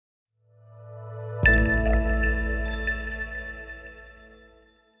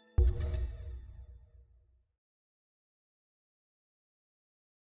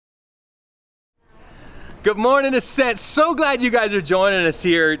Good morning, Ascent. So glad you guys are joining us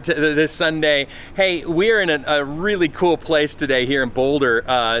here this Sunday. Hey, we're in a really cool place today here in Boulder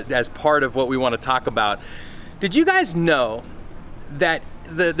as part of what we want to talk about. Did you guys know that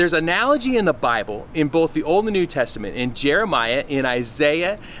there's an analogy in the Bible, in both the Old and New Testament, in Jeremiah, in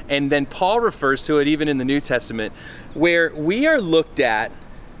Isaiah, and then Paul refers to it even in the New Testament, where we are looked at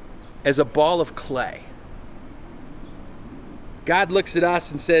as a ball of clay. God looks at us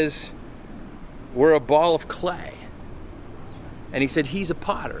and says, we're a ball of clay. And he said he's a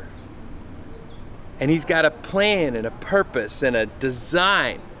potter. And he's got a plan and a purpose and a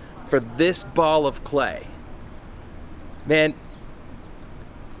design for this ball of clay. Man,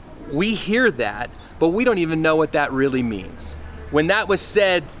 we hear that, but we don't even know what that really means. When that was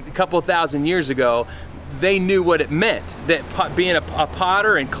said a couple thousand years ago, they knew what it meant. That being a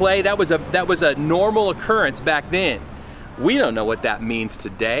potter and clay, that was a normal occurrence back then. We don't know what that means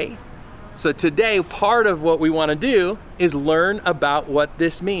today. So today, part of what we want to do is learn about what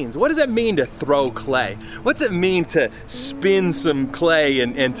this means. What does it mean to throw clay? What's it mean to spin some clay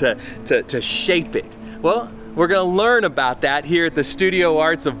and to shape it? Well, we're going to learn about that here at the Studio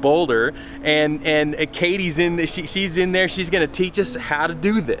Arts of Boulder, and Katie's in there. She's in there. She's going to teach us how to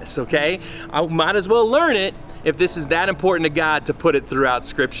do this, okay? I might as well learn it if this is that important to God to put it throughout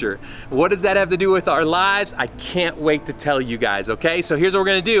Scripture. What does that have to do with our lives? I can't wait to tell you guys, okay? So here's what we're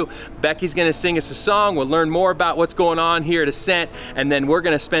going to do. Becky's going to sing us a song. We'll learn more about what's going on here at Ascent, and then we're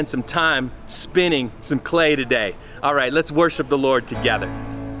going to spend some time spinning some clay today. All right, let's worship the Lord together.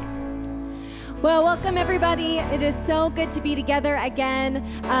 Well, welcome everybody. It is so good to be together again.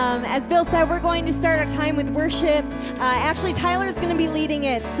 As Bill said, we're going to start our time with worship. Actually, Tyler's going to be leading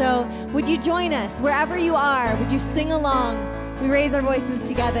it, so would you join us wherever you are? Would you sing along? We raise our voices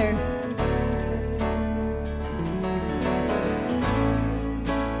together.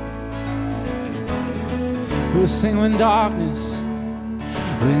 We'll sing when darkness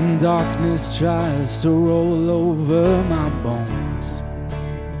tries to roll over my bones.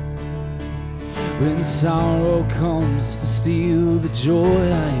 When sorrow comes to steal the joy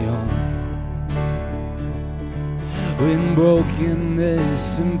I own. When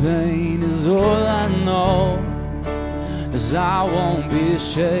brokenness and pain is all I know, as I won't be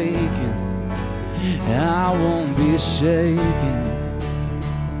shaken, I won't be shaken.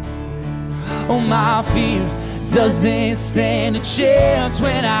 Oh, my fear doesn't stand a chance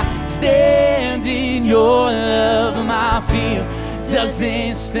when I stand in your love. My fear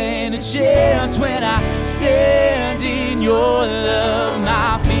doesn't stand a chance when I stand in your love.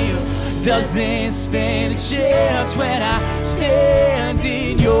 My fear doesn't stand a chance when I stand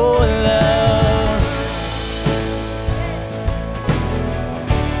in your love.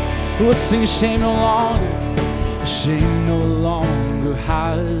 We'll sing shame no longer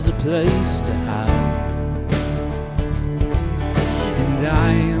has a place to hide. And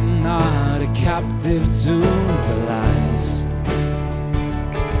I am not a captive to her lies.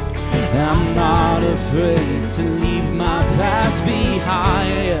 I'm not afraid to leave my past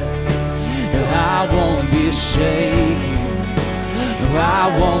behind. I won't be shaken. No,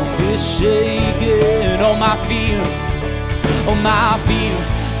 I won't be shaken. Oh, my fear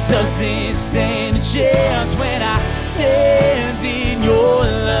doesn't stand a chance when I stand in your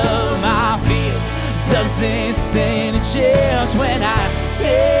love. My fear doesn't stand a chance when I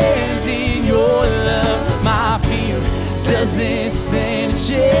stand in your love. My fear doesn't stand a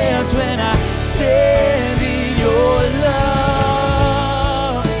chance when I stand in your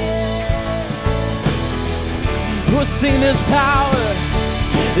love. We'll sing this power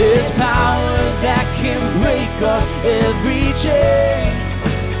that can break up every chain.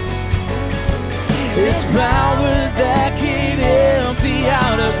 This power that can empty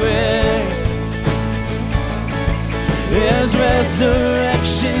out a grave. There's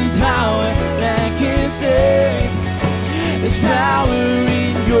resurrection power that can save. There's power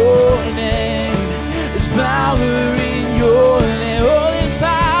in your name. There's power in your name. Oh,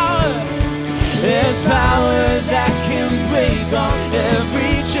 there's power that can break on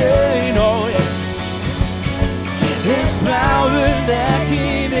every chain. Oh, yes. There's power that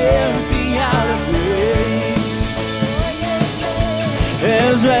can empty out a grave.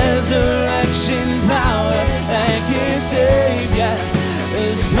 There's resurrection power that can save. Yeah.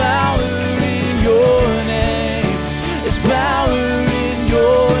 There's power in your name. There's power in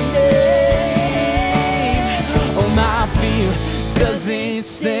your name. Oh, my fear doesn't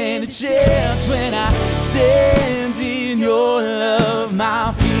stand a chance when I stand in your love.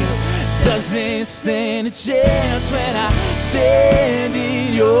 My fear doesn't stand a chance when I stand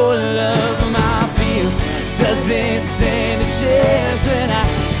in your love. My fear doesn't stand a chance when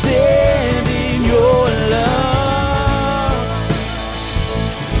I stand in your love.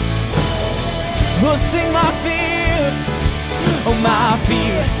 Oh, sing my fear, oh my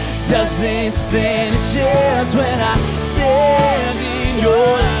fear doesn't stand a chance when I stand in your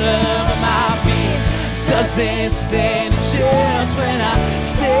love. My fear doesn't stand a chance when I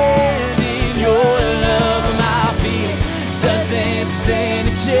stand in your love. My fear doesn't stand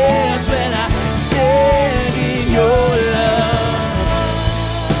a chance when I stand in your love.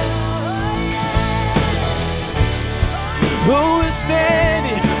 Oh, we're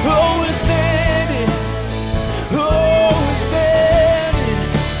standing, oh, we're standing, oh, we're standing.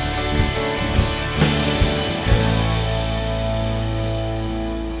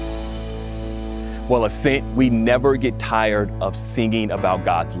 Well, Ascent, we never get tired of singing about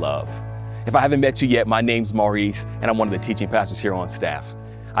God's love. If I haven't met you yet, my name's Maurice, and I'm one of the teaching pastors here on staff.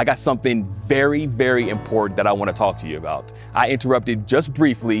 I got something very, very important that I want to talk to you about. I interrupted just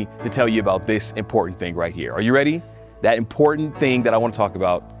briefly to tell you about this important thing right here. Are you ready? That important thing that I want to talk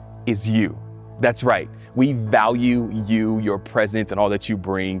about is you. That's right. We value you, your presence, and all that you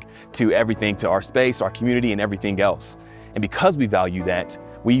bring to everything, to our space, our community, and everything else. And because we value that,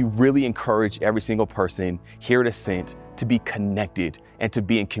 we really encourage every single person here at Ascent to be connected and to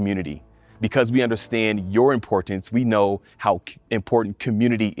be in community. Because we understand your importance, we know how important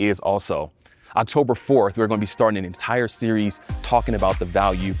community is also. October 4th, we're going to be starting an entire series talking about the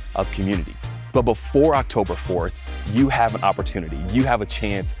value of community. But before October 4th, you have an opportunity. You have a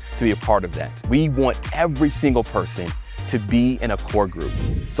chance to be a part of that. We want every single person to be in a core group.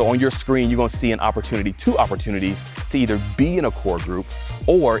 So on your screen, you're going to see two opportunities to either be in a core group,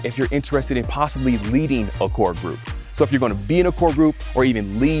 or if you're interested in possibly leading a core group. So if you're going to be in a core group or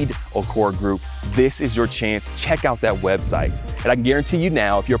even lead a core group, this is your chance. Check out that website. And I can guarantee you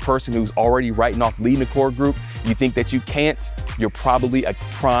now, if you're a person who's already writing off leading a core group, you think that you can't, you're probably a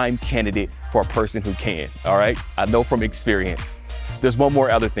prime candidate for a person who can, all right? I know from experience. There's one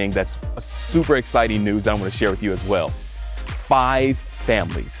more other thing that's super exciting news that I'm going to share with you as well. 5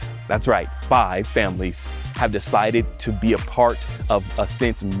 families, that's right, 5 families have decided to be a part of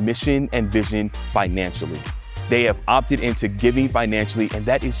Ascent's mission and vision financially. They have opted into giving financially, and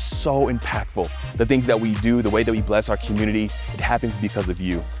that is so impactful. The things that we do, the way that we bless our community, it happens because of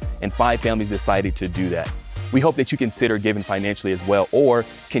you. And 5 families decided to do that. We hope that you consider giving financially as well, or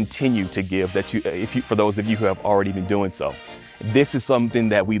continue to give for those of you who have already been doing so. This is something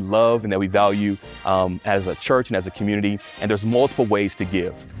that we love and that we value as a church and as a community, and there's multiple ways to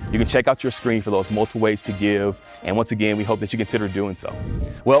give. You can check out your screen for those multiple ways to give, and once again, we hope that you consider doing so.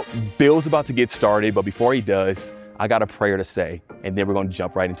 Well, Bill's about to get started, but before he does, I got a prayer to say, and then we're going to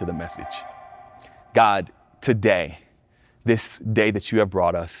jump right into the message. God, today, this day that you have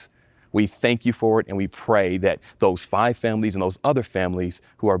brought us, we thank you for it, and we pray that those 5 families and those other families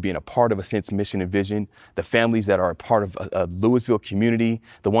who are being a part of Ascent's mission and vision, the families that are a part of a Louisville community,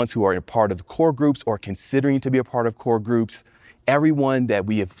 the ones who are a part of core groups or considering to be a part of core groups, everyone that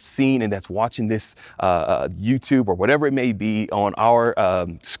we have seen and that's watching this YouTube or whatever it may be on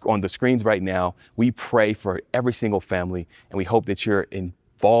on the screens right now, we pray for every single family, and we hope that you're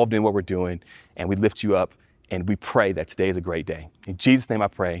involved in what we're doing, and we lift you up, and we pray that today is a great day. In Jesus' name I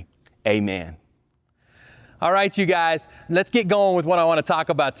pray. Amen. All right, you guys, let's get going with what I want to talk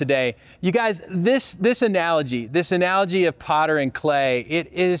about today. You guys, this analogy of potter and clay,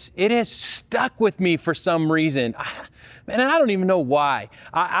 it has stuck with me for some reason. And I don't even know why.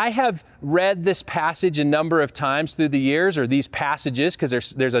 I have read this passage a number of times through the years, or these passages,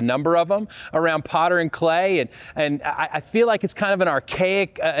 because there's a number of them around potter and clay, and I feel like it's kind of an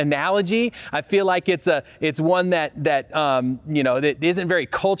archaic analogy. I feel like it's one that isn't very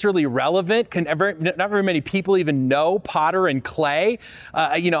culturally relevant. Not very many people even know potter and clay.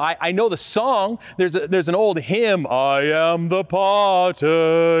 I know the song. There's an old hymn. I am the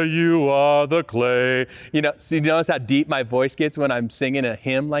potter, you are the clay. So you notice how deep my voice gets when I'm singing a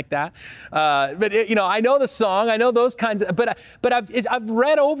hymn like that. I know the song, I know those kinds of, but I've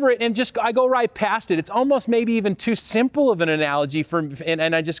read over it and I go right past it. It's almost maybe even too simple of an analogy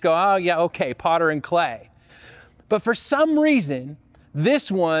and I just go, oh yeah, okay, potter and clay. But for some reason, this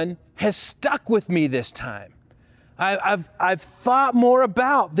one has stuck with me this time. I've thought more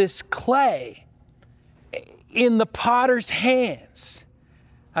about this clay in the potter's hands.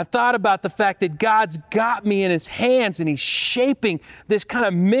 I've thought about the fact that God's got me in his hands and he's shaping this kind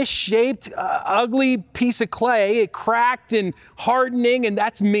of misshaped, ugly piece of clay, cracked and hardening, and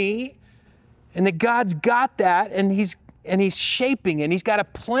that's me. And that God's got that and he's shaping, and he's got a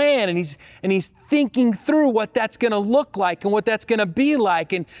plan, and he's thinking through what that's going to look like and what that's going to be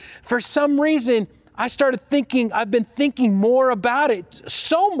like. And for some reason, I've been thinking more about it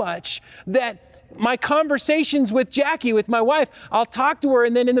so much that my conversations with Jackie, with my wife, I'll talk to her,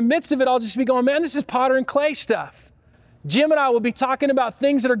 and then in the midst of it, I'll just be going, man, this is potter and clay stuff. Jim and I will be talking about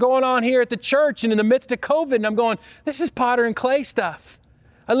things that are going on here at the church and in the midst of COVID, and I'm going, this is potter and clay stuff.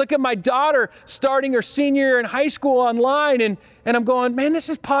 I look at my daughter starting her senior year in high school online, and I'm going, man, this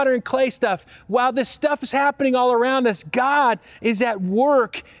is potter and clay stuff. While this stuff is happening all around us, God is at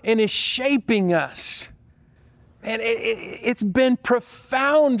work and is shaping us. And it's been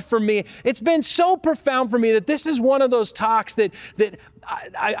profound for me. It's been so profound for me that this is one of those talks that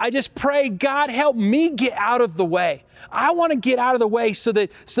I just pray, God, help me get out of the way. I want to get out of the way so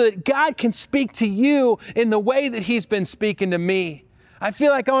that God can speak to you in the way that He's been speaking to me. I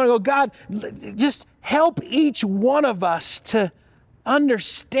feel like I want to go, God, just help each one of us to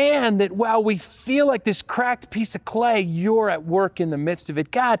understand that while we feel like this cracked piece of clay, you're at work in the midst of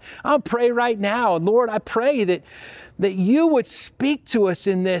it. God, I'll pray right now. Lord, I pray that you would speak to us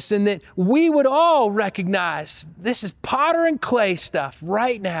in this and that we would all recognize this is potter and clay stuff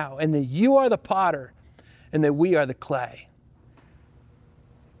right now, and that you are the potter and that we are the clay.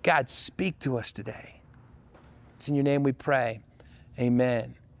 God, speak to us today. It's in your name we pray.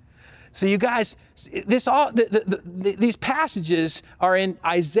 Amen. So you guys, these passages are in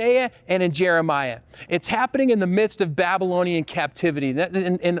Isaiah and in Jeremiah. It's happening in the midst of Babylonian captivity.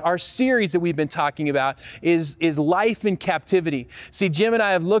 And our series that we've been talking about is life in captivity. See, Jim and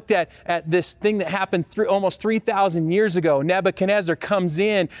I have looked at this thing that happened almost 3,000 years ago. Nebuchadnezzar comes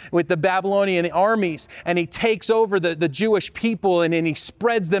in with the Babylonian armies, and he takes over the Jewish people, and he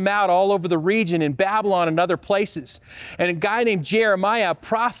spreads them out all over the region in Babylon and other places. And a guy named Jeremiah, a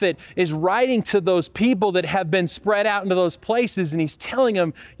prophet, is writing to those people that have been spread out into those places, and he's telling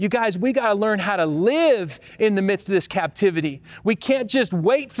them, you guys, we got to learn how to live in the midst of this captivity. We can't just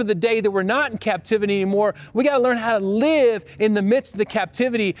wait for the day that we're not in captivity anymore. We got to learn how to live in the midst of the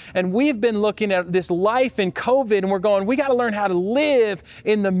captivity. And we've been looking at this life in COVID, and we're going, we got to learn how to live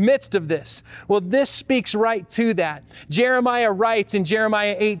in the midst of this. Well, this speaks right to that. Jeremiah writes in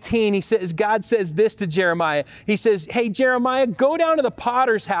Jeremiah 18, God says this to Jeremiah. He says, hey, Jeremiah, go down to the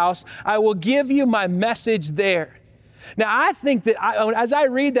potter's house. I will give you my message there. Now, I think that as I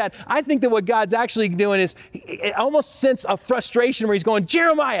read that, I think that what God's actually doing is I almost sense a frustration where He's going,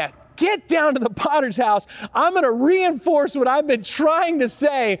 Jeremiah, get down to the potter's house. I'm going to reinforce what I've been trying to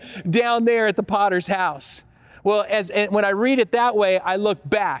say down there at the potter's house. Well, when I read it that way, I look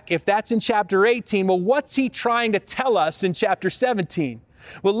back. If that's in chapter 18, well, what's He trying to tell us in chapter 17?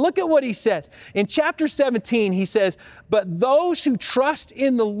 Well, look at what He says. In chapter 17, He says, but those who trust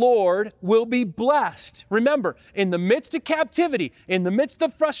in the Lord will be blessed. Remember, in the midst of captivity, in the midst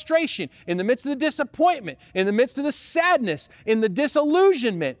of frustration, in the midst of the disappointment, in the midst of the sadness, in the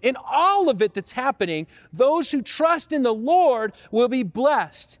disillusionment, in all of it that's happening, those who trust in the Lord will be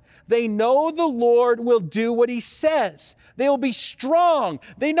blessed. They know the Lord will do what He says. They will be strong.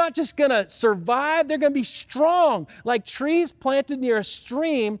 They're not just going to survive, they're going to be strong, like trees planted near a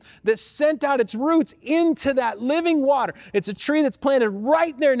stream that sent out its roots into that living water. It's a tree that's planted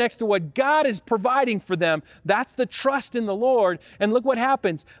right there next to what God is providing for them. That's the trust in the Lord. And look what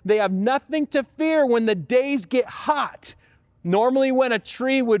happens. They have nothing to fear when the days get hot. Normally, when a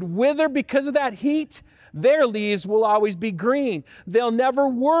tree would wither because of that heat, their leaves will always be green. They'll never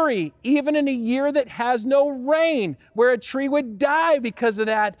worry, even in a year that has no rain, where a tree would die because of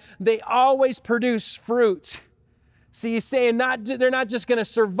that. They always produce fruit. See, he's saying they're not just going to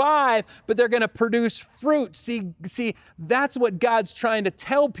survive, but they're going to produce fruit. See, that's what God's trying to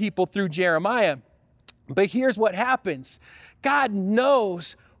tell people through Jeremiah. But here's what happens. God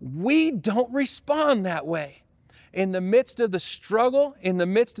knows we don't respond that way. In the midst of the struggle, in the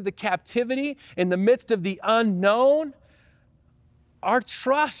midst of the captivity, in the midst of the unknown, our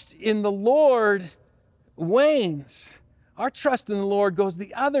trust in the Lord wanes. Our trust in the Lord goes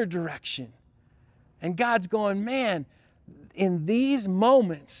the other direction. And God's going, man, in these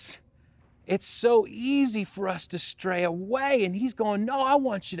moments, it's so easy for us to stray away. And He's going, no, I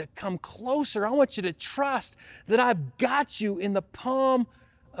want you to come closer. I want you to trust that I've got you in the palm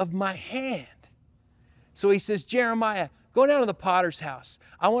of my hand. So He says, Jeremiah, go down to the potter's house.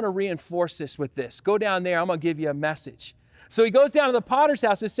 I want to reinforce this with this. Go down there. I'm going to give you a message. So he goes down to the potter's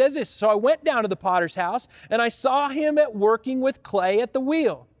house. It says this. So I went down to the potter's house, and I saw him working with clay at the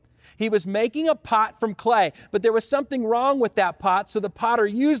wheel. He was making a pot from clay, but there was something wrong with that pot, so the potter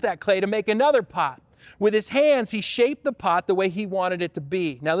used that clay to make another pot. With his hands, he shaped the pot the way he wanted it to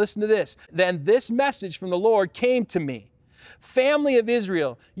be. Now listen to this. Then this message from the Lord came to me. Family of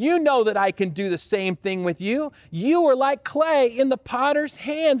Israel, you know that I can do the same thing with you. You are like clay in the potter's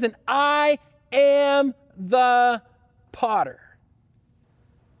hands, and I am the potter.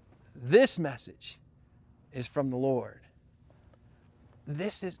 This message is from the Lord.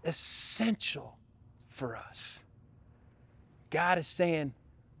 This is essential for us. God is saying,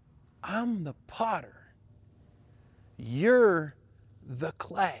 I'm the potter. You're the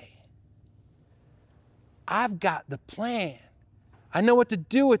clay. I've got the plan. I know what to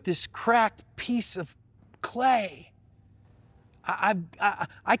do with this cracked piece of clay.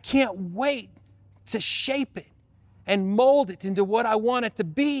 I can't wait to shape it and mold it into what I want it to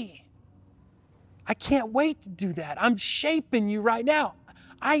be. I can't wait to do that. I'm shaping you right now.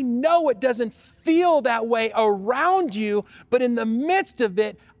 I know it doesn't feel that way around you, but in the midst of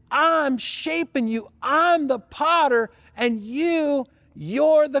it, I'm shaping you. I'm the potter, and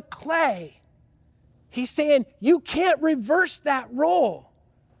you're the clay. He's saying you can't reverse that role.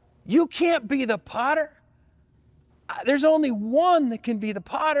 You can't be the potter. There's only one that can be the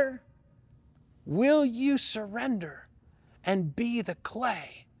potter. Will you surrender and be the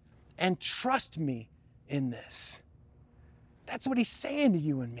clay and trust me in this? That's what he's saying to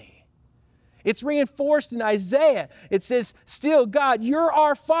you and me. It's reinforced in Isaiah. It says, still, God, you're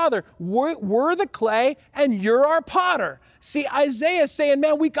our Father. We're the clay and you're our potter. See, Isaiah is saying,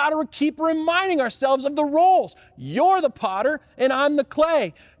 man, we got to keep reminding ourselves of the roles. You're the potter and I'm the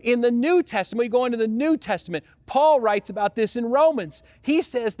clay. In the New Testament, we go into the New Testament, Paul writes about this in Romans. He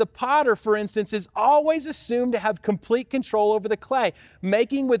says the potter, for instance, is always assumed to have complete control over the clay,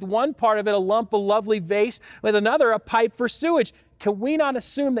 making with one part of it a lump of lovely vase, with another a pipe for sewage. Can we not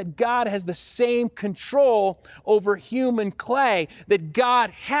assume that God has the same control over human clay, that God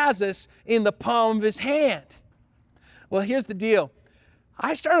has us in the palm of his hand? Well, here's the deal.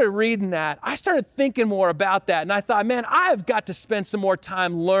 I started reading that. I started thinking more about that, and I thought, man, I've got to spend some more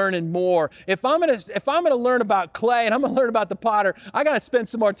time learning more. If I'm gonna learn about clay and I'm gonna learn about the potter, I got to spend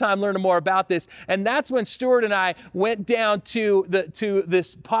some more time learning more about this. And that's when Stuart and I went down to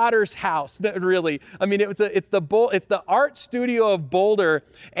this potter's house. Really, I mean, it's the art studio of Boulder,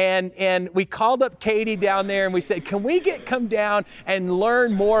 and we called up Katie down there and we said, can we come down and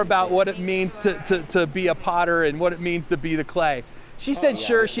learn more about what it means to be a potter and what it means to be the clay? She said,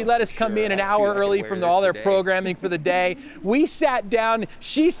 sure. She let us come in an hour early from all their programming for the day. We sat down.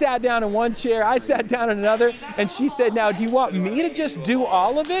 She sat down in one chair. I sat down in another. And she said, now, do you want me to just do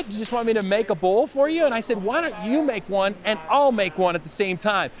all of it? Do you just want me to make a bowl for you? And I said, why don't you make one and I'll make one at the same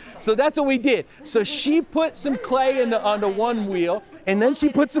time? So that's what we did. So she put some clay onto one wheel, and then she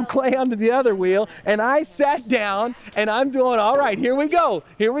put some clay onto the other wheel, and I sat down, and I'm doing, all right, here we go.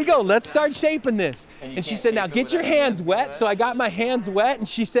 Let's start shaping this. And she said, now get your hands wet. So I got my hands wet, and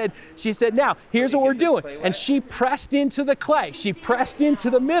she said, now, here's what we're doing. And she pressed into the clay. She pressed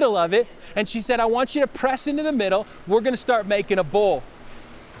into the middle of it, and she said, I want you to press into the middle. We're going to start making a bowl.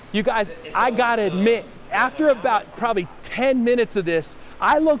 You guys, I got to admit, after about probably 10 minutes of this,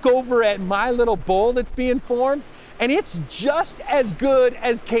 I look over at my little bowl that's being formed, and it's just as good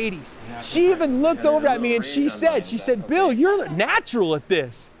as Katie's. She even looked over at me and she said, Bill, you're natural at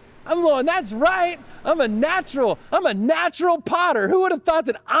this. I'm going, that's right. I'm a natural potter. Who would have thought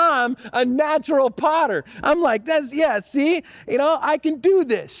that I'm a natural potter? I'm like, see, I can do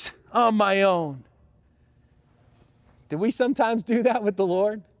this on my own. Do we sometimes do that with the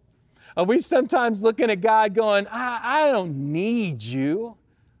Lord? Are we sometimes looking at God going, I don't need you.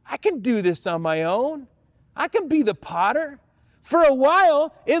 I can do this on my own. I can be the potter. For a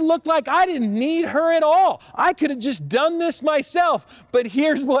while, it looked like I didn't need her at all. I could have just done this myself. But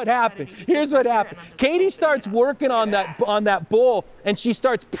here's what happened. Katie starts working on that bowl, and she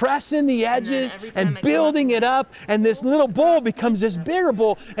starts pressing the edges and building it up, and this little bowl becomes this bigger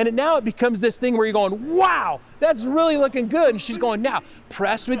bowl, and now it becomes this thing where you're going, wow, that's really looking good. And she's going, now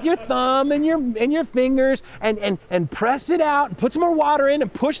press with your thumb and your fingers and press it out and put some more water in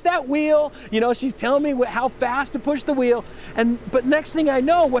and push that wheel. She's telling me how fast to push the wheel. But next thing I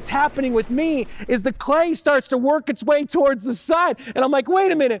know, what's happening with me is the clay starts to work its way towards the side. And I'm like,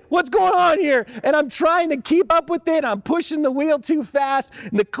 wait a minute, what's going on here? And I'm trying to keep up with it. I'm pushing the wheel too fast.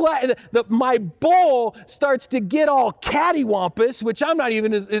 And my bowl starts to get all cattywampus, which I'm not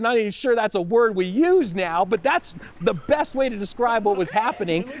even sure that's a word we use now, but that's the best way to describe what was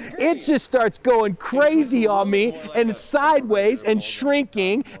happening. It just starts going crazy on me and sideways and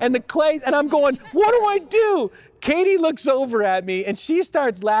shrinking, and the clay, and I'm going, what do I do? Katie looks over at me and she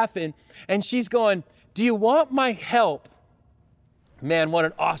starts laughing, and she's going, do you want my help? Man, what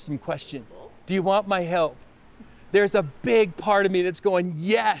an awesome question. Do you want my help? There's a big part of me that's going,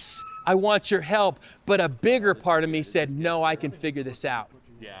 yes, I want your help. But a bigger part of me said, no, I can figure this out.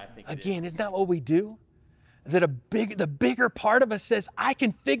 Again, isn't that what we do? That the bigger part of us says, I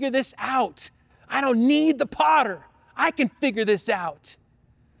can figure this out. I don't need the potter. I can figure this out.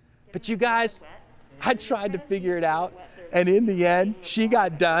 But you guys, I tried to figure it out. And in the end, she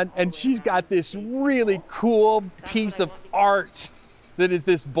got done, and she's got this really cool piece of art that is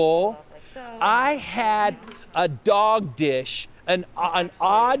this bowl. I had a dog dish, an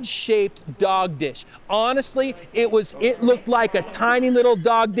odd-shaped dog dish. Honestly, it looked like a tiny little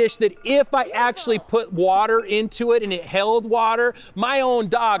dog dish that if I actually put water into it and it held water, my own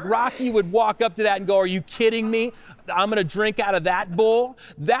dog, Rocky, would walk up to that and go, "Are you kidding me? I'm gonna drink out of that bowl."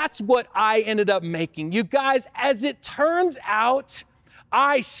 That's what I ended up making. You guys, as it turns out,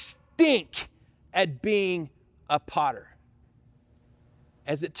 I stink at being a potter.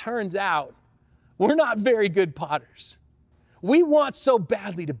 As it turns out, we're not very good potters. We want so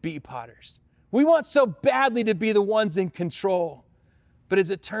badly to be potters. We want so badly to be the ones in control. But as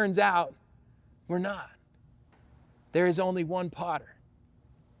it turns out, we're not. There is only one potter,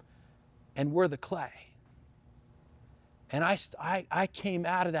 and we're the clay. And I came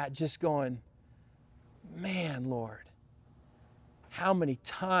out of that just going, man, Lord, how many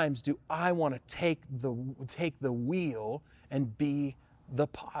times do I want to take the wheel and be the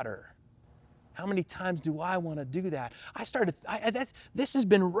potter? How many times do I want to do that? This has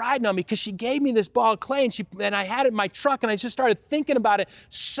been riding on me because she gave me this ball of clay and I had it in my truck, and I just started thinking about it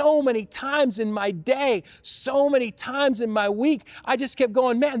so many times in my day, so many times in my week. I just kept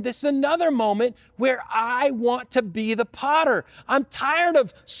going, man, this is another moment where I want to be the potter. I'm tired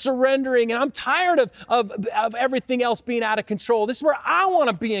of surrendering, and I'm tired of everything else being out of control. This is where I want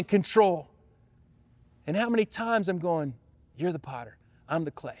to be in control. And how many times I'm going, you're the potter, I'm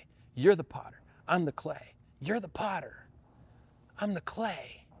the clay. You're the potter, I'm the clay. You're the potter, I'm the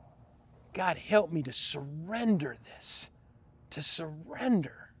clay. God, help me to surrender this, to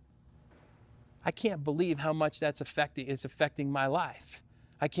surrender. I can't believe how much it's affecting my life.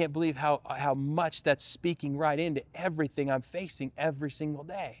 I can't believe how much that's speaking right into everything I'm facing every single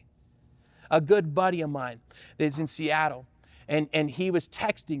day. A good buddy of mine is in Seattle, and he was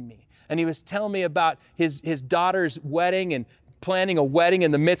texting me, and he was telling me about his daughter's wedding and planning a wedding in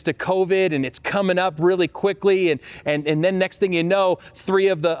the midst of COVID, and it's coming up really quickly, and then next thing you know, 3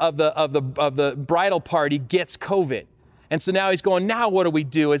 of the bridal party gets COVID. And so now he's going, now what do we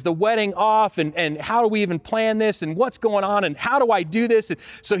do? Is the wedding off? And how do we even plan this? And what's going on? And how do I do this? And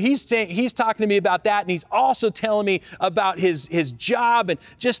so he's talking to me about that. And he's also telling me about his job and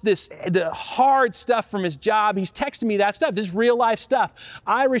just the hard stuff from his job. He's texting me that stuff. This is real life stuff.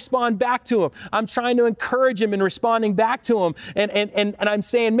 I respond back to him. I'm trying to encourage him and responding back to him. And I'm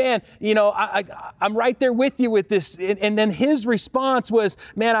saying, man, I'm right there with you with this. And then his response was,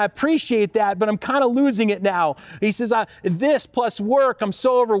 man, I appreciate that, but I'm kind of losing it now. He says, this plus work, I'm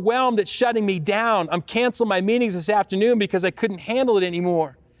so overwhelmed it's shutting me down. I'm canceling my meetings this afternoon because I couldn't handle it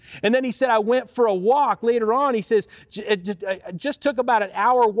anymore. And then he said, I went for a walk later on. He says, it just took about an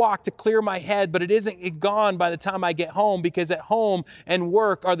hour walk to clear my head, but it isn't gone by the time I get home because at home and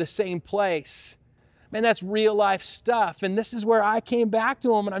work are the same place. Man, that's real life stuff. And this is where I came back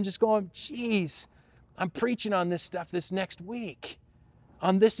to him, and I'm just going, geez, I'm preaching on this stuff this next week,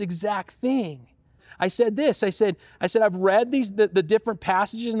 on this exact thing. I said this, I said, I've read the different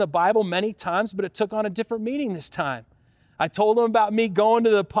passages in the Bible many times, but it took on a different meaning this time. I told him about me going to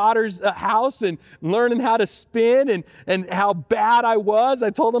the potter's house and learning how to spin and how bad I was.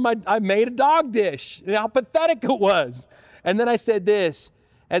 I told him I made a dog dish and how pathetic it was. And then I said this,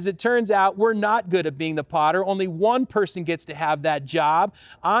 as it turns out, we're not good at being the potter. Only one person gets to have that job.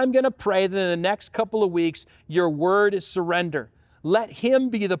 I'm going to pray that in the next couple of weeks, your word is surrender. Let him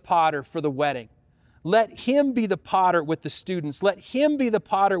be the potter for the wedding. Let him be the potter with the students. Let him be the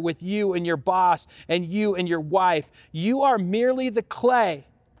potter with you and your boss and you and your wife. You are merely the clay.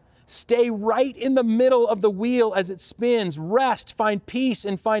 Stay right in the middle of the wheel as it spins. Rest, find peace,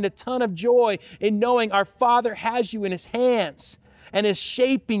 and find a ton of joy in knowing our Father has you in his hands and is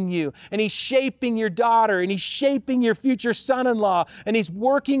shaping you, and he's shaping your daughter, and he's shaping your future son-in-law, and he's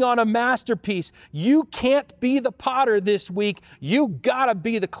working on a masterpiece. You can't be the potter this week. You gotta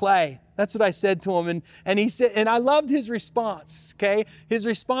be the clay. That's what I said to him, and he said, and I loved his response. Okay, his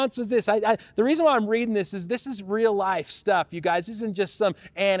response was this. The reason why I'm reading this is real life stuff, you guys. This isn't just some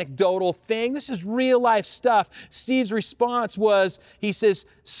anecdotal thing. This is real life stuff. Steve's response was, he says,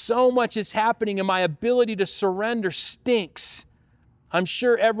 so much is happening, and my ability to surrender stinks. I'm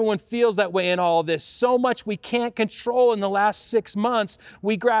sure everyone feels that way in all of this. So much we can't control in the last 6 months.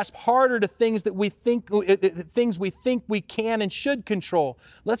 We grasp harder to things we think we can and should control.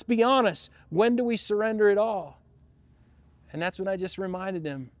 Let's be honest. When do we surrender it all? And that's when I just reminded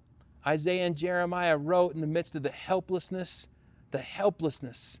him. Isaiah and Jeremiah wrote in the midst of the helplessness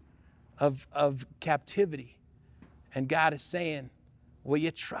of captivity. And God is saying, will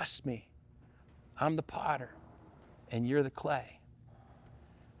you trust me? I'm the potter and you're the clay.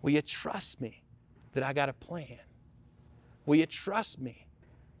 Will you trust me that I got a plan? Will you trust me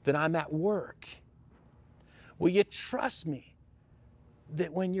that I'm at work? Will you trust me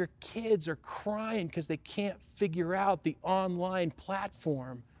that when your kids are crying because they can't figure out the online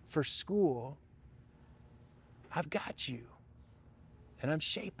platform for school, I've got you and I'm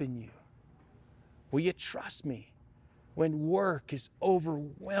shaping you? Will you trust me when work is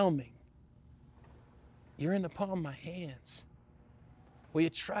overwhelming? You're in the palm of my hands. Will you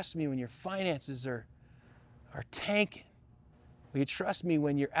trust me when your finances are tanking? Will you trust me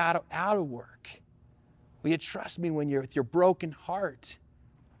when you're out of work? Will you trust me when you're with your broken heart?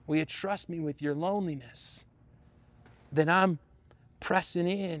 Will you trust me with your loneliness? Then I'm pressing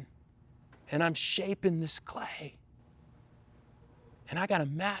in and I'm shaping this clay. And I got a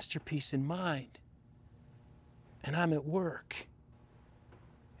masterpiece in mind. And I'm at work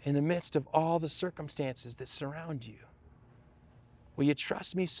in the midst of all the circumstances that surround you. Will you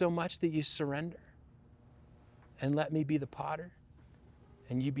trust me so much that you surrender and let me be the potter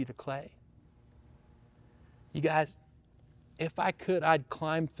and you be the clay? You guys, if I could, I'd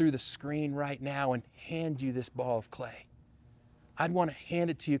climb through the screen right now and hand you this ball of clay. I'd want to hand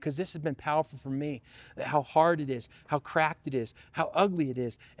it to you because this has been powerful for me. How hard it is, how cracked it is, how ugly it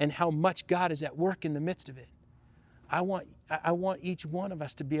is, and how much God is at work in the midst of it. I want each one of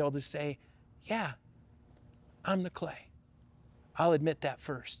us to be able to say, yeah, I'm the clay. I'll admit that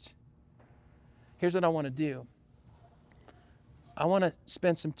first. Here's what I want to do. I want to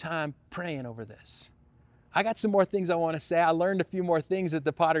spend some time praying over this. I got some more things I want to say. I learned a few more things at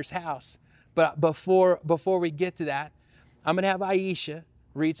the Potter's house. But before we get to that, I'm going to have Aisha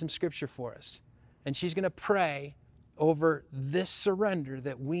read some scripture for us. And she's going to pray over this surrender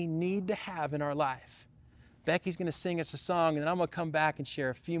that we need to have in our life. Becky's going to sing us a song, and then I'm going to come back and share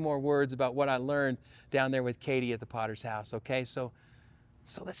a few more words about what I learned down there with Katie at the Potter's house, okay? So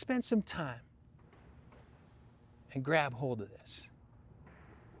let's spend some time and grab hold of this.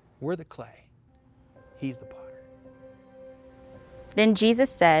 We're the clay. He's the potter. Then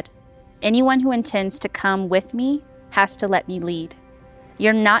Jesus said, "Anyone who intends to come with me has to let me lead.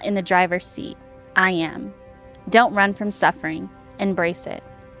 You're not in the driver's seat. I am. Don't run from suffering. Embrace it.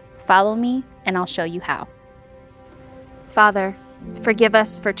 Follow me, and I'll show you how." Father, forgive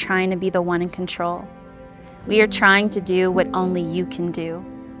us for trying to be the one in control. We are trying to do what only you can do.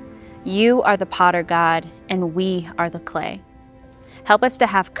 You are the potter, God, and we are the clay. Help us to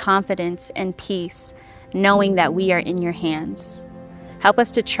have confidence and peace, knowing that we are in your hands. Help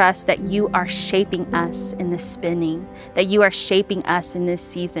us to trust that you are shaping us in this spinning, that you are shaping us in this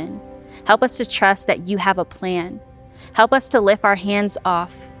season. Help us to trust that you have a plan. Help us to lift our hands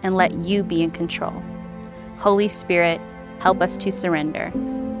off and let you be in control. Holy Spirit, help us to surrender.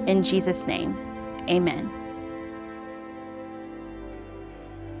 In Jesus' name, amen.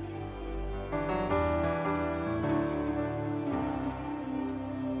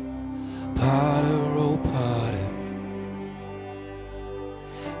 Potter, oh potter,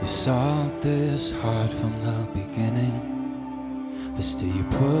 you saw this heart from the beginning, but still you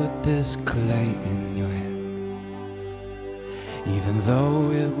put this clay in your hand. Even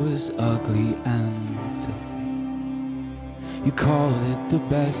though it was ugly and filthy, you called it the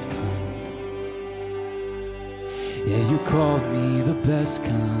best kind. Yeah, you called me the best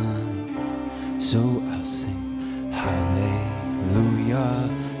kind. So I'll sing hallelujah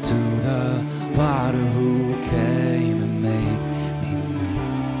to the potter who came and made me new.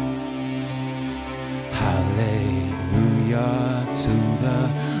 Hallelujah to the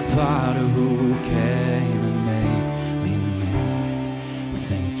potter who came and made me new.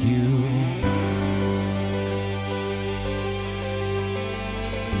 Thank you.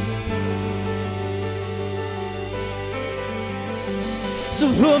 So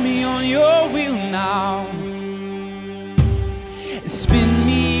put me on your wheel now, spin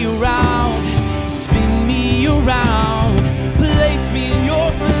me around, place me in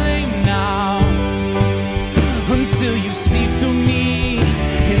your flame now, until you see through me,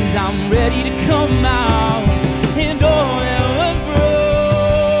 and I'm ready to come out, and all that was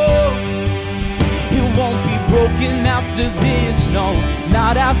broke, it won't be broken after this, no,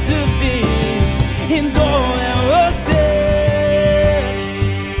 not after this, and all that was dead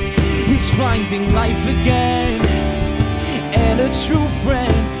is finding life again, and a true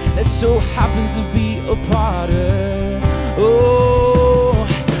friend that so happens to be a potter. Oh,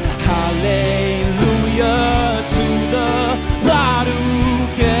 hallelujah to the potter who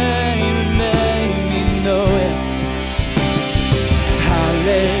came and made me know it.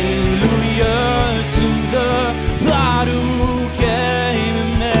 Hallelujah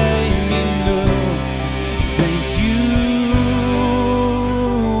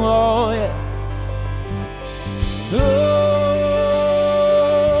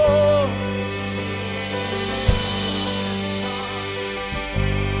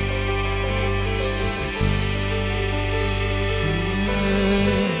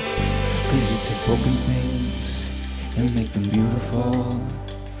 'Cause you take broken things and make them beautiful.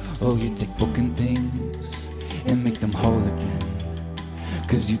 Oh, you take broken things and make them whole again.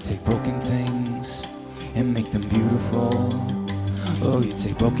 'Cause you take broken things and make them beautiful. Oh, you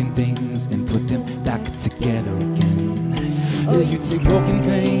take broken things and put them back together again. Oh, you take broken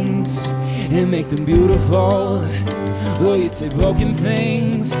things and make them beautiful. Oh, you take broken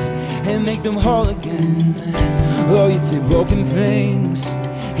things and make them whole again. Oh, you take broken things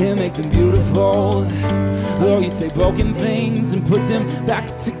and make them beautiful. Oh, you take broken things and put them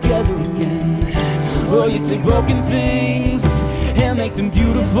back together again. Oh, you take broken things and make them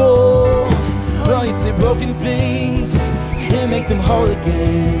beautiful. Oh, you take broken things and make them whole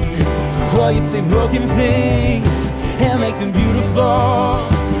again. Oh, you take broken things and make them beautiful.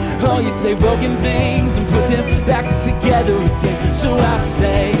 Oh, you take broken things and put them back together again. So I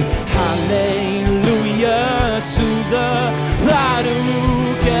say hallelujah to the Potter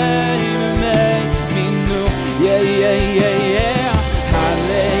who came and made me new. Yeah, yeah, yeah, yeah.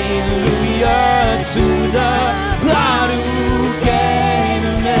 Hallelujah to the Potter who came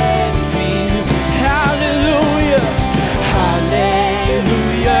and made me new. Hallelujah,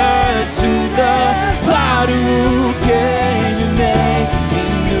 hallelujah to the Potter who came and made me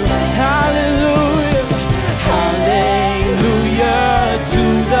new. Hallelujah, hallelujah to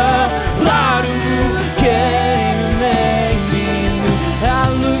the Potter who came and made me new. I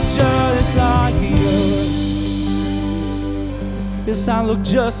look just like you. Yes, I look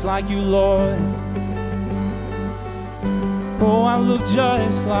just like you, Lord. Oh, I look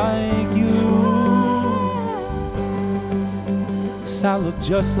just like you. Yes, I look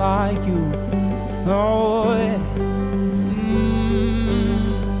just like you. Oh, yeah.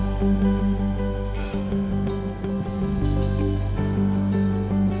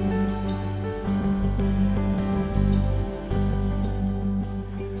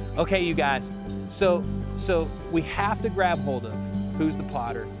 Okay, you guys, so we have to grab hold of who's the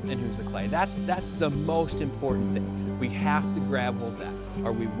potter and who's the clay. That's the most important thing. We have to grab hold of that.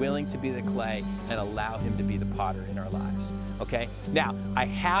 Are we willing to be the clay and allow him to be the potter in our lives? Okay, now I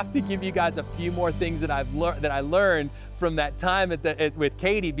have to give you guys a few more things that I learned from that time with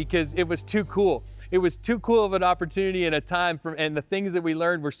Katie, because it was too cool. It was too cool of an opportunity and a time and the things that we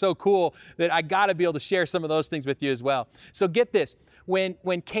learned were so cool that I got to be able to share some of those things with you as well. So get this.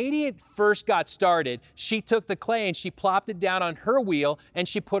 When Katie first got started, she took the clay and she plopped it down on her wheel and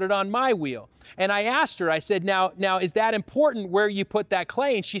she put it on my wheel. And I asked her, I said, now is that important where you put that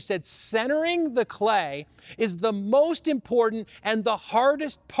clay? And she said, centering the clay is the most important and the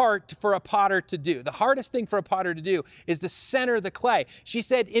hardest part for a potter to do. The hardest thing for a potter to do is to center the clay. She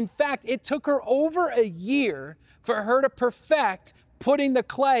said, in fact, it took her over a year for her to perfect putting the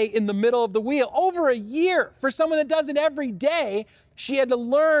clay in the middle of the wheel. Over a year. For someone that does it every day, she had to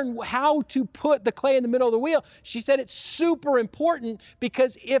learn how to put the clay in the middle of the wheel. She said it's super important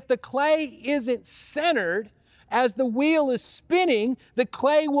because if the clay isn't centered, as the wheel is spinning, the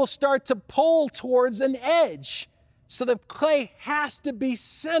clay will start to pull towards an edge. So the clay has to be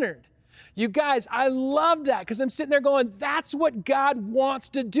centered. You guys, I love that because I'm sitting there going, that's what God wants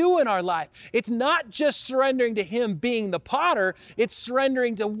to do in our life. It's not just surrendering to him being the potter, it's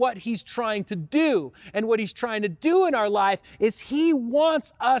surrendering to what he's trying to do. And what he's trying to do in our life is he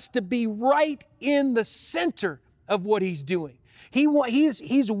wants us to be right in the center of what he's doing.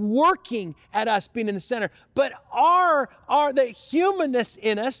 He's working at us being in the center, but the humanness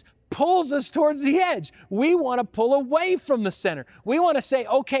in us pulls us towards the edge. We want to pull away from the center. We want to say,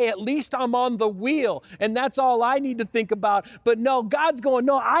 okay, at least I'm on the wheel, and that's all I need to think about. But no, God's going,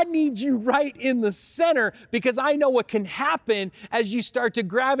 no, I need you right in the center because I know what can happen as you start to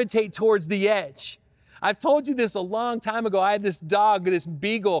gravitate towards the edge. I've told you this a long time ago. I had this dog, this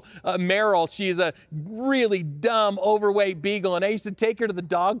beagle, Meryl. She's a really dumb, overweight beagle, and I used to take her to the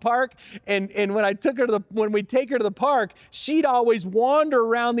dog park. And when we take her to the park, she'd always wander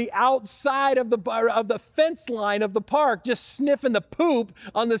around the outside of the fence line of the park, just sniffing the poop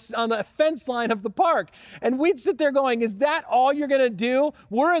on the fence line of the park. And we'd sit there going, "Is that all you're gonna do?"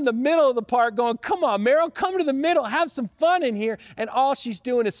 We're in the middle of the park, going, "Come on, Meryl, come to the middle, have some fun in here." And all she's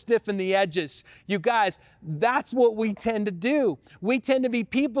doing is stiffing the edges. You guys, that's what we tend to do. We tend to be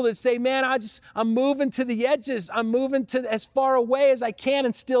people that say, man, I'm moving to the edges. I'm moving to as far away as I can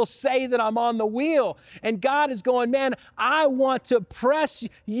and still say that I'm on the wheel. And God is going, man, I want to press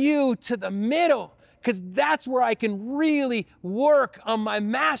you to the middle. because that's where I can really work on my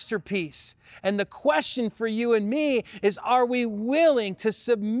masterpiece. And the question for you and me is, are we willing to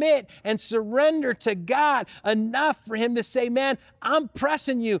submit and surrender to God enough for Him to say, man, I'm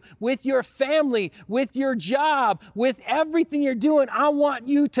pressing you with your family, with your job, with everything you're doing. I want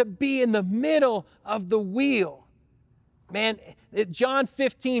you to be in the middle of the wheel. Man, John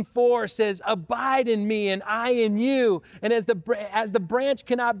 15:4 says, abide in me and I in you. And as the branch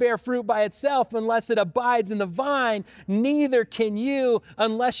cannot bear fruit by itself unless it abides in the vine, neither can you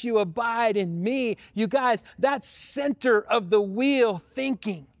unless you abide in me. You guys, that's center of the wheel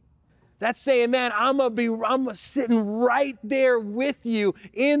thinking. That's saying, man, I'm sitting right there with you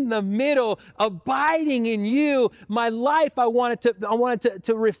in the middle, abiding in you. My life, I wanted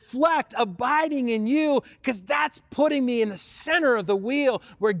to reflect abiding in you, because that's putting me in the center of the wheel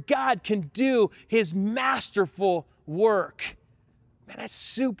where God can do His masterful work. Man, that's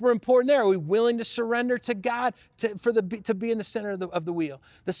super important there. Are we willing to surrender to God to be in the center of the wheel?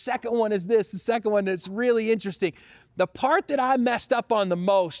 The second one is this. The second one is really interesting. The part that I messed up on the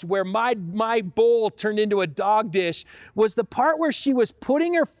most, where my bowl turned into a dog dish, was the part where she was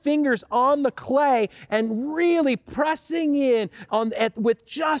putting her fingers on the clay and really pressing in with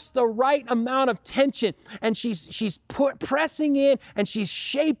just the right amount of tension. And she's pressing in, and she's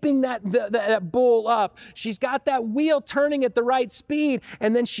shaping that bowl up. She's got that wheel turning at the right speed,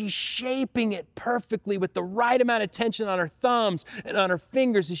 and then she's shaping it perfectly with the right amount of tension on her thumbs and on her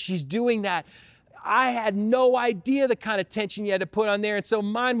fingers as she's doing that. I had no idea the kind of tension you had to put on there, and so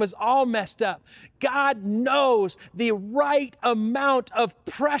mine was all messed up. God knows the right amount of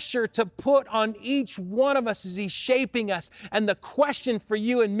pressure to put on each one of us as He's shaping us. And the question for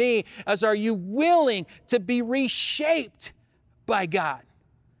you and me is, are you willing to be reshaped by God?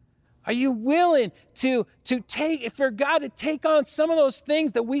 Are you willing to take, for God to take on some of those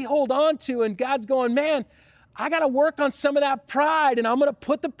things that we hold on to, and God's going, man, I got to work on some of that pride, and I'm going to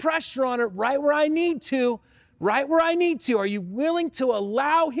put the pressure on it right where I need to, right where I need to. Are you willing to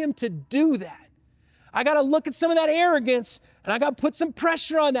allow Him to do that? I got to look at some of that arrogance, and I got to put some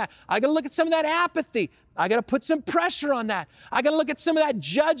pressure on that. I got to look at some of that apathy. I got to put some pressure on that. I got to look at some of that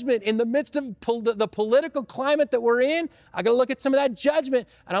judgment in the midst of the political climate that we're in. I got to look at some of that judgment,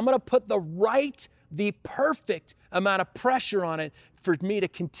 and I'm going to put the perfect amount of pressure on it for me to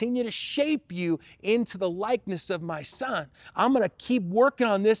continue to shape you into the likeness of my Son. I'm going to keep working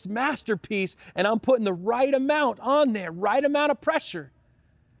on this masterpiece, and I'm putting the right amount on there, right amount of pressure.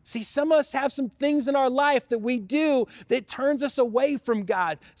 See, some of us have some things in our life that we do that turns us away from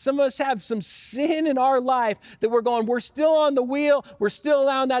God. Some of us have some sin in our life that we're still on the wheel. We're still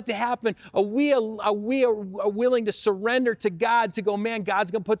allowing that to happen. We are willing to surrender to God to go, man,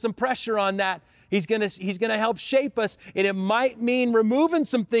 God's going to put some pressure on that. He's going to help shape us. And it might mean removing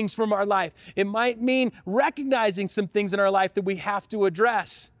some things from our life. It might mean recognizing some things in our life that we have to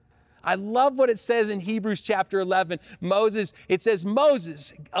address. I love what it says in Hebrews chapter 11. It says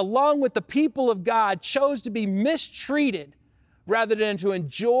Moses, along with the people of God, chose to be mistreated rather than to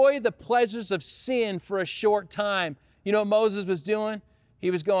enjoy the pleasures of sin for a short time. You know what Moses was doing?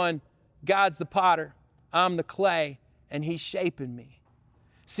 He was going, God's the potter, I'm the clay, and He's shaping me.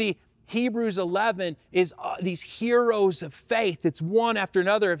 See, Hebrews 11 is these heroes of faith. It's one after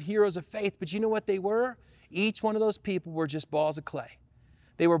another of heroes of faith. But you know what they were? Each one of those people were just balls of clay.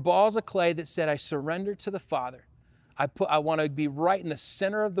 They were balls of clay that said, I surrender to the Father. I want to be right in the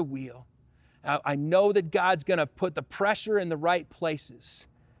center of the wheel. I know that God's going to put the pressure in the right places.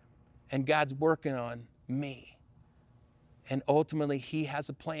 And God's working on me. And ultimately, He has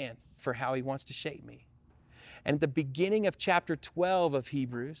a plan for how He wants to shape me. And at the beginning of chapter 12 of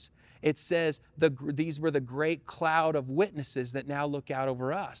Hebrews, it says these were the great cloud of witnesses that now look out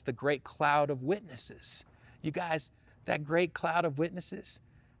over us. The great cloud of witnesses. You guys, that great cloud of witnesses,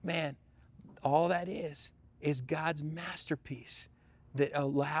 man, all that is God's masterpiece that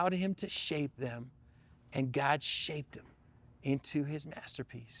allowed Him to shape them, and God shaped them into His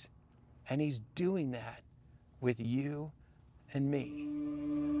masterpiece. And He's doing that with you and me.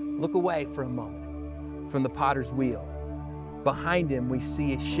 Look away for a moment from the potter's wheel. Behind Him, we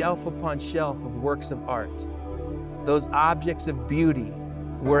see shelf upon shelf of works of art. Those objects of beauty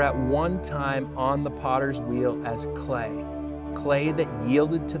were at one time on the potter's wheel as clay that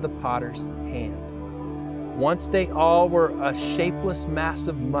yielded to the potter's hand. Once they all were a shapeless mass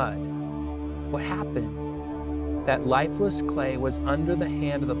of mud. What happened? That lifeless clay was under the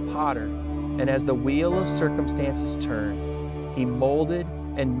hand of the potter, and as the wheel of circumstances turned, He molded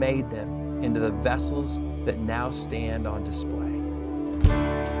and made them into the vessels that now stand on display.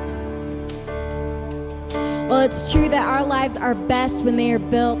 Well, it's true that our lives are best when they are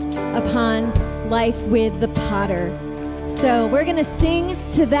built upon life with the potter. So we're going to sing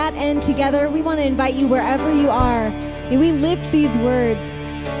to that end together. We want to invite you wherever you are. May we lift these words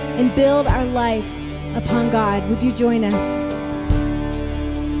and build our life upon God. Would you join us?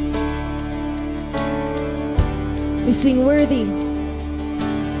 We sing worthy.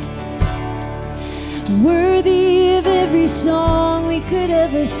 Worthy of every song we could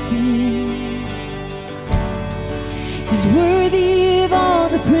ever sing. He's worthy of all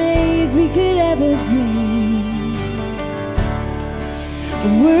the praise we could ever bring.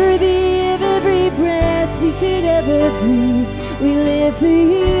 Worthy of every breath we could ever breathe. We live for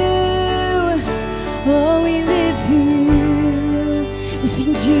you. Oh, we live for you. We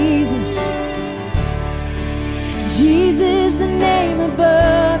sing Jesus. Jesus, the name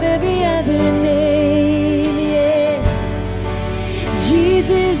above every other name, yes.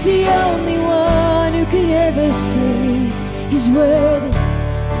 Jesus, the only one who could ever save. He's worthy,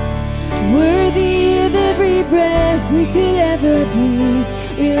 worthy of every breath we could ever breathe.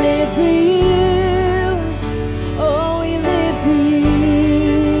 We live for you, oh, we live for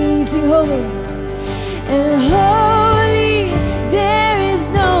you. We sing holy, and holy, there is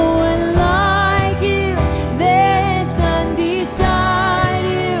no one like you. There's none beside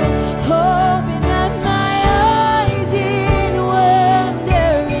you. Open up my eyes in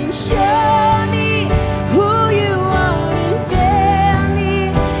wonder and show me who you are, and fill me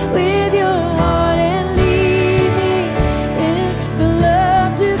with your heart and lead me in the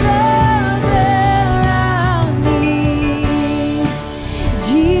love to those around me.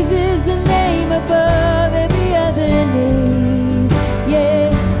 Jesus, the name above every other name,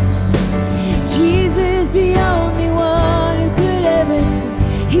 yes. Jesus, the only one who could ever save.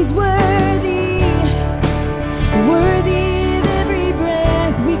 He's worthy, worthy of every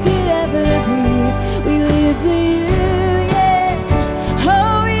breath we could ever breathe. We live for you, yeah.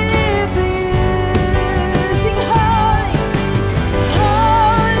 Oh, we live for you. Sing holy,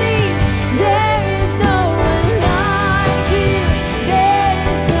 holy. There is no one like you. There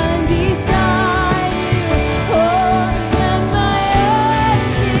is none beside you. Open up my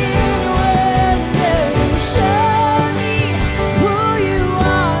eyes in wonder and show me who you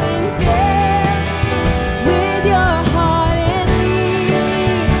are, and fill me with your heart and lead me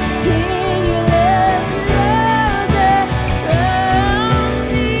in your love to those around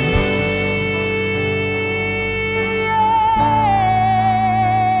me.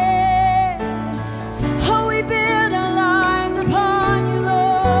 Yes. Oh, we build our lives upon you,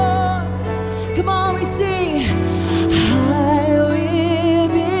 Lord. Come on, we sing. I will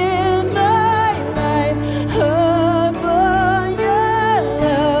build my life upon your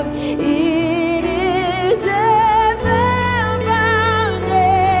love. It is a firm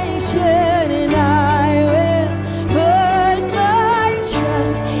foundation, and I will put my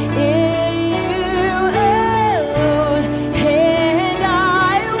trust in you alone, and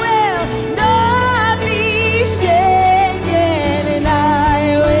I will not be shaken, and I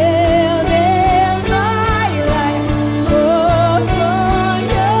will build my life upon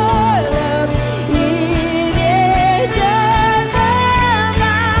your love. It is a firm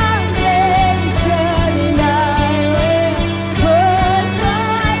foundation, and I will put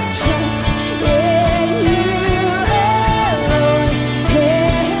my trust in you alone,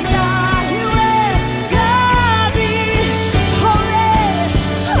 and I will not be holy,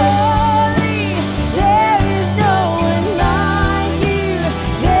 holy. There is no one like you.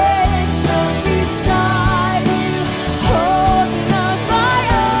 There is none beside you. Open up my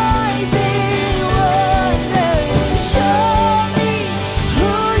eyes in wonder and show me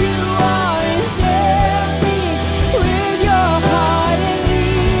who you are, and fill me with your heart and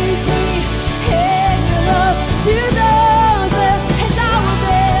lead me in your love to those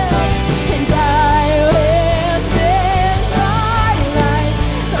and I will build my life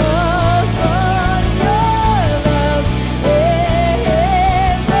upon your love. It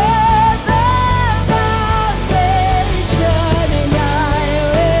is a firm foundation, and I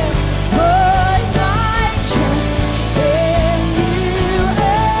will put my trust in you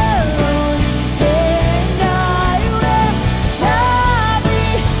alone, and I will not be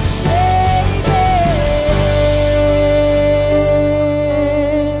shaken.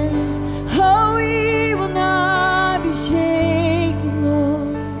 Oh, we will not be shaken,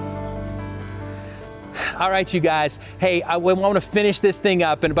 Lord. All right, you guys. Hey, I want to finish this thing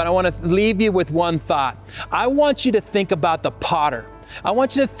up, but I want to leave you with one thought. I want you to think about the potter. I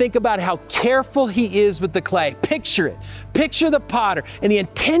want you to think about how careful he is with the clay. Picture it. Picture the potter and the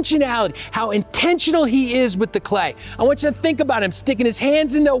intentionality, how intentional he is with the clay. I want you to think about him sticking his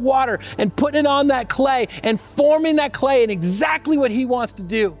hands in the water and putting it on that clay and forming that clay in exactly what he wants to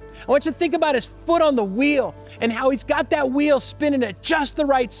do. I want you to think about his foot on the wheel and how he's got that wheel spinning at just the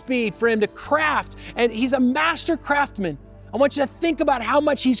right speed for him to craft. And he's a master craftsman. I want you to think about how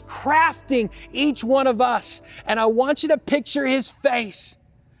much he's crafting each one of us. And I want you to picture his face,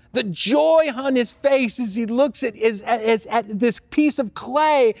 the joy on his face as he looks at this piece of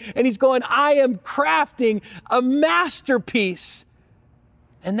clay and he's going, I am crafting a masterpiece.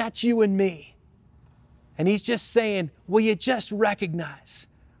 And that's you and me. And he's just saying, will you just recognize?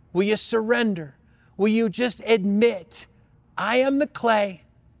 Will you surrender? Will you just admit, I am the clay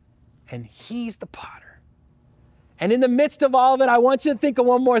and he's the potter? And in the midst of all of it, I want you to think of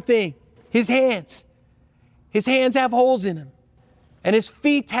one more thing. His hands. His hands have holes in them. And his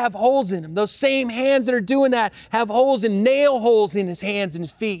feet have holes in them. Those same hands that are doing that have holes and nail holes in his hands and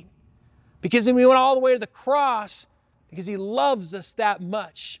his feet. Because when we went all the way to the cross, because he loves us that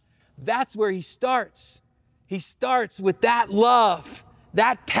much, that's where he starts. He starts with that love,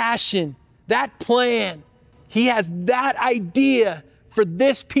 that passion, that plan. He has that idea for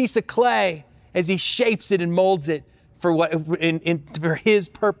this piece of clay as he shapes it and molds it for for his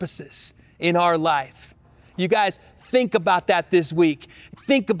purposes in our life. You guys, think about that this week.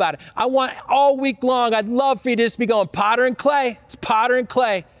 Think about it. I want all week long, I'd love for you to just be going potter and clay. It's potter and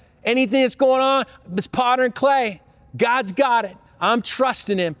clay. Anything that's going on, it's potter and clay. God's got it. I'm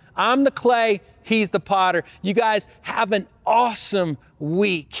trusting him. I'm the clay. He's the potter. You guys have an awesome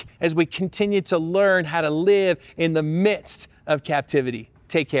week as we continue to learn how to live in the midst of captivity.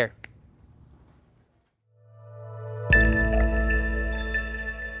 Take care.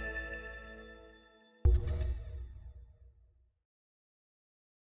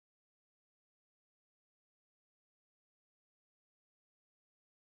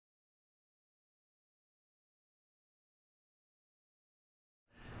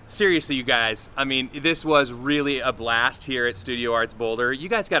 Seriously, you guys, I mean, this was really a blast here at Studio Arts Boulder. You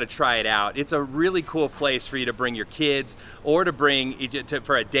guys got to try it out. It's a really cool place for you to bring your kids or to bring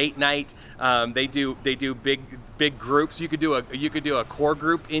for a date night. They do big groups. You could do a core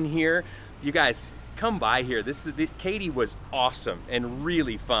group in here. You guys, come by here. Katie was awesome and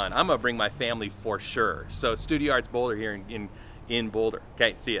really fun. I'm gonna bring my family for sure. So Studio Arts Boulder here in Boulder.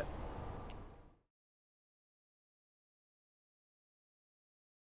 Okay, see ya.